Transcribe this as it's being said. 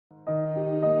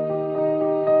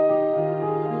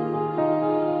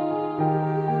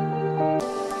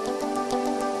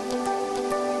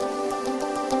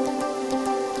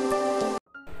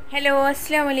Hello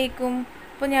അസ്സലാമു അലൈക്കും.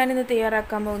 അപ്പോൾ ഞാനിന്ന്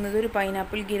തയ്യാറാക്കാൻ പോകുന്നത് ഒരു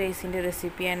പൈനാപ്പിൾ ഗീ റൈസിൻ്റെ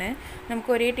റെസിപ്പിയാണ്. നമുക്ക്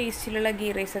ഒരേ ടേസ്റ്റിലുള്ള ഗീ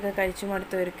റൈസൊക്കെ കഴിച്ചു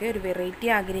മടുത്തവർക്ക് ഒരു വെറൈറ്റി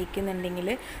ആഗ്രഹിക്കുന്നുണ്ടെങ്കിൽ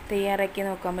തയ്യാറാക്കി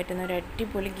നോക്കാൻ പറ്റുന്ന ഒരു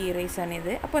അടിപൊളി ഗീ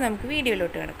റൈസാണിത്. അപ്പോൾ നമുക്ക്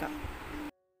വീഡിയോയിലോട്ട് കിടക്കാം.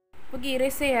 അപ്പോൾ ഗീ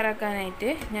റൈസ്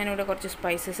തയ്യാറാക്കാനായിട്ട് ഞാനിവിടെ കുറച്ച്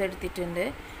സ്പൈസസ് എടുത്തിട്ടുണ്ട്.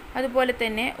 അതുപോലെ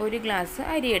തന്നെ ഒരു ഗ്ലാസ്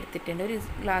അരി എടുത്തിട്ടുണ്ട്, ഒരു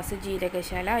ഗ്ലാസ്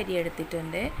ജീരകശാല അരി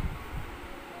എടുത്തിട്ടുണ്ട്.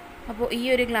 അപ്പോൾ ഈ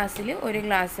ഒരു ഗ്ലാസ്സിൽ ഒരു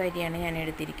ഗ്ലാസ് അരിയാണ് ഞാൻ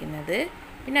എടുത്തിരിക്കുന്നത്.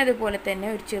 പിന്നെ അതുപോലെ തന്നെ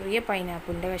ഒരു ചെറിയ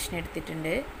പൈനാപ്പിളിൻ്റെ കഷ്ണം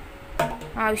എടുത്തിട്ടുണ്ട്,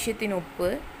 ആവശ്യത്തിന് ഉപ്പ്,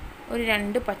 ഒരു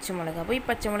 2 പച്ചമുളക്. അപ്പോൾ ഈ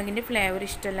പച്ചമുളകിൻ്റെ ഫ്ലേവർ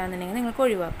ഇഷ്ടമല്ല എന്നുണ്ടെങ്കിൽ നിങ്ങൾക്ക്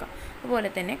ഒഴിവാക്കാം.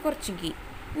 അതുപോലെ തന്നെ കുറച്ച് ഗീ.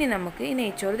 ഇനി നമുക്ക് ഈ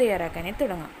നെയ്ച്ചോറ് തയ്യാറാക്കാനായിട്ട്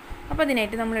തുടങ്ങാം. അപ്പോൾ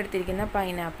അതിനായിട്ട് നമ്മൾ എടുത്തിരിക്കുന്ന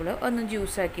പൈനാപ്പിൾ ഒന്ന്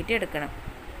ജ്യൂസാക്കിയിട്ട് എടുക്കണം.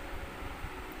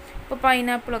 അപ്പോൾ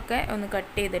പൈനാപ്പിളൊക്കെ ഒന്ന്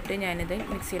കട്ട് ചെയ്തിട്ട് ഞാനിത്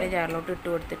മിക്സിയുടെ ജാറിലോട്ട് ഇട്ട്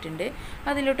കൊടുത്തിട്ടുണ്ട്.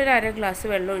 അതിലോട്ട് ഒരു 1/2 ഗ്ലാസ്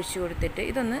വെള്ളം ഒഴിച്ച് കൊടുത്തിട്ട്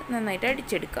ഇതൊന്ന് നന്നായിട്ട്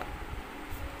അടിച്ചെടുക്കാം.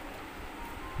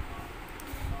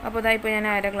 അപ്പോൾ ഇപ്പോൾ ഞാൻ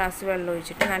 1/2 ഗ്ലാസ് വെള്ളം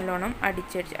ഒഴിച്ചിട്ട് നല്ലോണം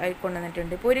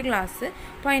കൊണ്ടുവന്നിട്ടുണ്ട്. ഇപ്പോൾ 1 ഗ്ലാസ്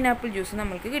പൈനാപ്പിൾ ജ്യൂസ്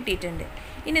നമുക്ക് കിട്ടിയിട്ടുണ്ട്.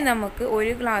 ഇനി നമുക്ക്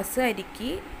 1 ഗ്ലാസ് അരിക്ക്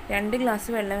 2 ഗ്ലാസ്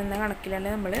വെള്ളം എന്ന കണക്കിലാണ്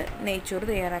നമ്മൾ നെയ്ച്ചോറ്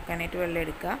തയ്യാറാക്കാനായിട്ട് വെള്ളം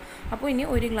എടുക്കുക. അപ്പോൾ ഇനി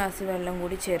 1 ഗ്ലാസ് വെള്ളം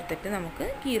കൂടി ചേർത്തിട്ട് നമുക്ക്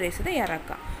ഗീ റൈസ്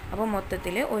തയ്യാറാക്കാം. അപ്പോൾ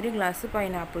മൊത്തത്തിൽ 1 ഗ്ലാസ്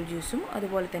പൈനാപ്പിൾ ജ്യൂസും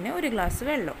അതുപോലെ തന്നെ 1 ഗ്ലാസ്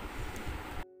വെള്ളം.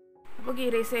 അപ്പോൾ ഗീ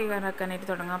റൈസ് തയ്യാറാക്കാനായിട്ട്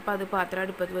തുടങ്ങാം. അപ്പോൾ അത് പാത്രം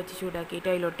അടുപ്പത്ത് വെച്ച് ചൂടാക്കിയിട്ട്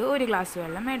അതിലോട്ട് 1 ഗ്ലാസ്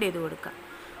വെള്ളം ആഡ് ചെയ്ത് കൊടുക്കാം.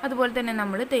 അതുപോലെ തന്നെ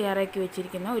നമ്മൾ തയ്യാറാക്കി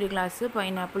വെച്ചിരിക്കുന്ന 1 ഗ്ലാസ്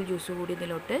പൈനാപ്പിൾ ജ്യൂസ് കൂടി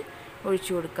ഇതിലോട്ട്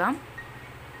ഒഴിച്ചു കൊടുക്കാം.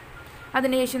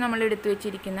 അതിനുശേഷം നമ്മൾ എടുത്തു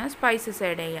വെച്ചിരിക്കുന്ന സ്പൈസസ്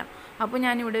ആഡ് ചെയ്യാം. അപ്പോൾ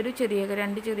ഞാനിവിടെ ഒരു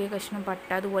 2 ചെറിയ കഷ്ണം പട്ട,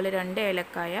 അതുപോലെ 2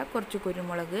 ഏലക്കായ, കുറച്ച്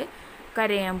കുരുമുളക്,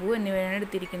 കരയാമ്പൂ എന്നിവയാണ്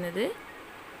എടുത്തിരിക്കുന്നത്.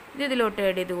 ഇതിലോട്ട്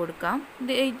ആഡ് ചെയ്ത് കൊടുക്കാം.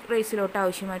 ഈ റൈസിലോട്ട്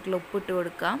ആവശ്യമായിട്ടുള്ള ഉപ്പിട്ട്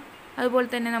കൊടുക്കാം. അതുപോലെ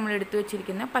തന്നെ നമ്മൾ എടുത്തു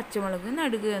വെച്ചിരിക്കുന്ന പച്ചമുളക്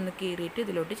നടുക് ഒന്ന് കീറിയിട്ട്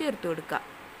ഇതിലോട്ട് ചേർത്ത് കൊടുക്കാം.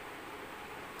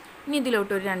 ഇനി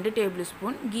ഇതിലോട്ട് ഒരു 2 ടേബിൾ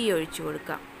സ്പൂൺ ഗീ ഒഴിച്ച്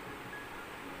കൊടുക്കാം.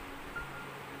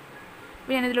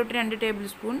 അപ്പോൾ ഞാനിതിലോട്ട് 2 ടേബിൾ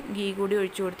സ്പൂൺ ഗീ കൂടി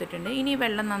ഒഴിച്ച് കൊടുത്തിട്ടുണ്ട്. ഇനി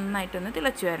വെള്ളം നന്നായിട്ടൊന്ന്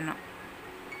തിളച്ച് വരണം.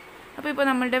 അപ്പോൾ ഇപ്പോൾ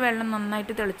നമ്മളുടെ വെള്ളം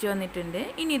നന്നായിട്ട് തിളച്ച് വന്നിട്ടുണ്ട്.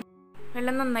 ഇനി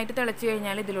വെള്ളം നന്നായിട്ട് തിളച്ച്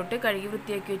കഴിഞ്ഞാൽ ഇതിലോട്ട് കഴുകി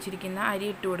വൃത്തിയാക്കി വെച്ചിരിക്കുന്ന അരി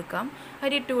ഇട്ട് കൊടുക്കാം.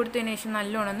 അരി ഇട്ട് കൊടുത്തതിന് ശേഷം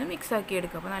നല്ലോണം ഒന്ന് മിക്സാക്കി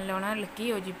എടുക്കുക. അപ്പോൾ നല്ലോണം ഇളക്കി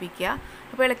യോജിപ്പിക്കുക.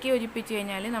 അപ്പോൾ ഇളക്കി യോജിപ്പിച്ച്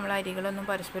കഴിഞ്ഞാൽ നമ്മൾ അരികളൊന്നും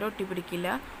പരസ്പരം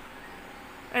ഒട്ടിപ്പിടിക്കില്ല.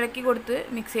 ഇളക്കി കൊടുത്ത്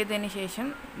മിക്സ് ചെയ്തതിന് ശേഷം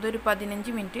ഇതൊരു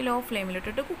 15 മിനിറ്റ് ലോ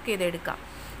ഫ്ലെയിമിലിട്ടിട്ട് കുക്ക് ചെയ്തെടുക്കാം.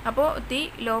 അപ്പോൾ തീ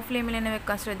ലോ ഫ്ലെയിമിൽ തന്നെ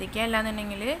വെക്കാൻ ശ്രദ്ധിക്കുക,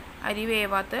 അല്ലാന്നുണ്ടെങ്കിൽ അരി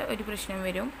വേവാത്ത ഒരു പ്രശ്നം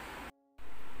വരും.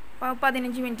 അപ്പോൾ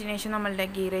 15 മിനിറ്റിന് ശേഷം നമ്മളുടെ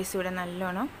ഗീ റൈസ് ഇവിടെ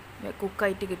നല്ലോണം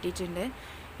കുക്കായിട്ട് കിട്ടിയിട്ടുണ്ട്.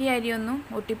 ഈ അരിയൊന്നും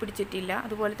ഒട്ടിപ്പിടിച്ചിട്ടില്ല,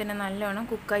 അതുപോലെ തന്നെ നല്ലോണം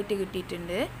കുക്കായിട്ട്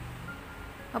കിട്ടിയിട്ടുണ്ട്.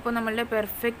 അപ്പോൾ നമ്മളുടെ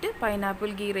പെർഫെക്റ്റ്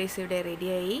പൈനാപ്പിൾ ഗീ റൈസ് ഇവിടെ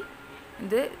റെഡിയായി.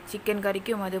 ഇത് ചിക്കൻ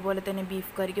കറിക്കും അതുപോലെ തന്നെ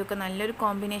ബീഫ് കറിക്കും ഒക്കെ നല്ലൊരു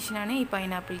കോമ്പിനേഷനാണ് ഈ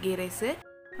പൈനാപ്പിൾ ഗീ റൈസ്.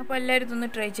 അപ്പോൾ എല്ലാവരും ഇതൊന്ന്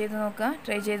ട്രൈ ചെയ്ത് നോക്കുക.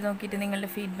 ട്രൈ ചെയ്ത് നോക്കിയിട്ട് നിങ്ങളുടെ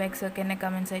ഫീഡ്ബാക്സ് ഒക്കെ എന്നെ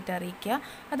കമൻസ് ആയിട്ട് അറിയിക്കുക.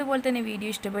 അതുപോലെ തന്നെ വീഡിയോ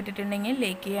ഇഷ്ടപ്പെട്ടിട്ടുണ്ടെങ്കിൽ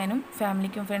ലൈക്ക് ചെയ്യാനും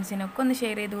ഫാമിലിക്കും ഫ്രണ്ട്സിനും ഒക്കെ ഒന്ന്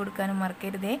ഷെയർ ചെയ്ത് കൊടുക്കാനും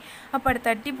മറക്കരുതേ. അപ്പോൾ അടുത്ത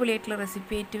അടിപൊളിയായിട്ടുള്ള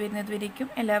റെസിപ്പി ആയിട്ട് വരുന്നത് വരേക്കും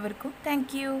എല്ലാവർക്കും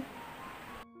താങ്ക് യു.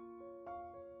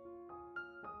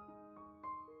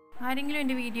 ആരെങ്കിലും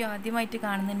എൻ്റെ വീഡിയോ ആദ്യമായിട്ട്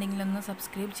കാണുന്നുണ്ടെങ്കിൽ ഒന്ന്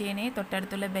സബ്സ്ക്രൈബ് ചെയ്യണേ.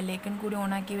 തൊട്ടടുത്തുള്ള ബെല്ലൈക്കൺ കൂടി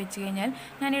ഓണാക്കി വെച്ച് കഴിഞ്ഞാൽ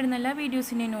ഞാനിടുന്ന എല്ലാ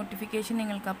വീഡിയോസിൻ്റെയും നോട്ടിഫിക്കേഷൻ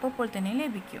നിങ്ങൾക്ക് അപ്പോൾ തന്നെ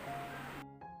ലഭിക്കും.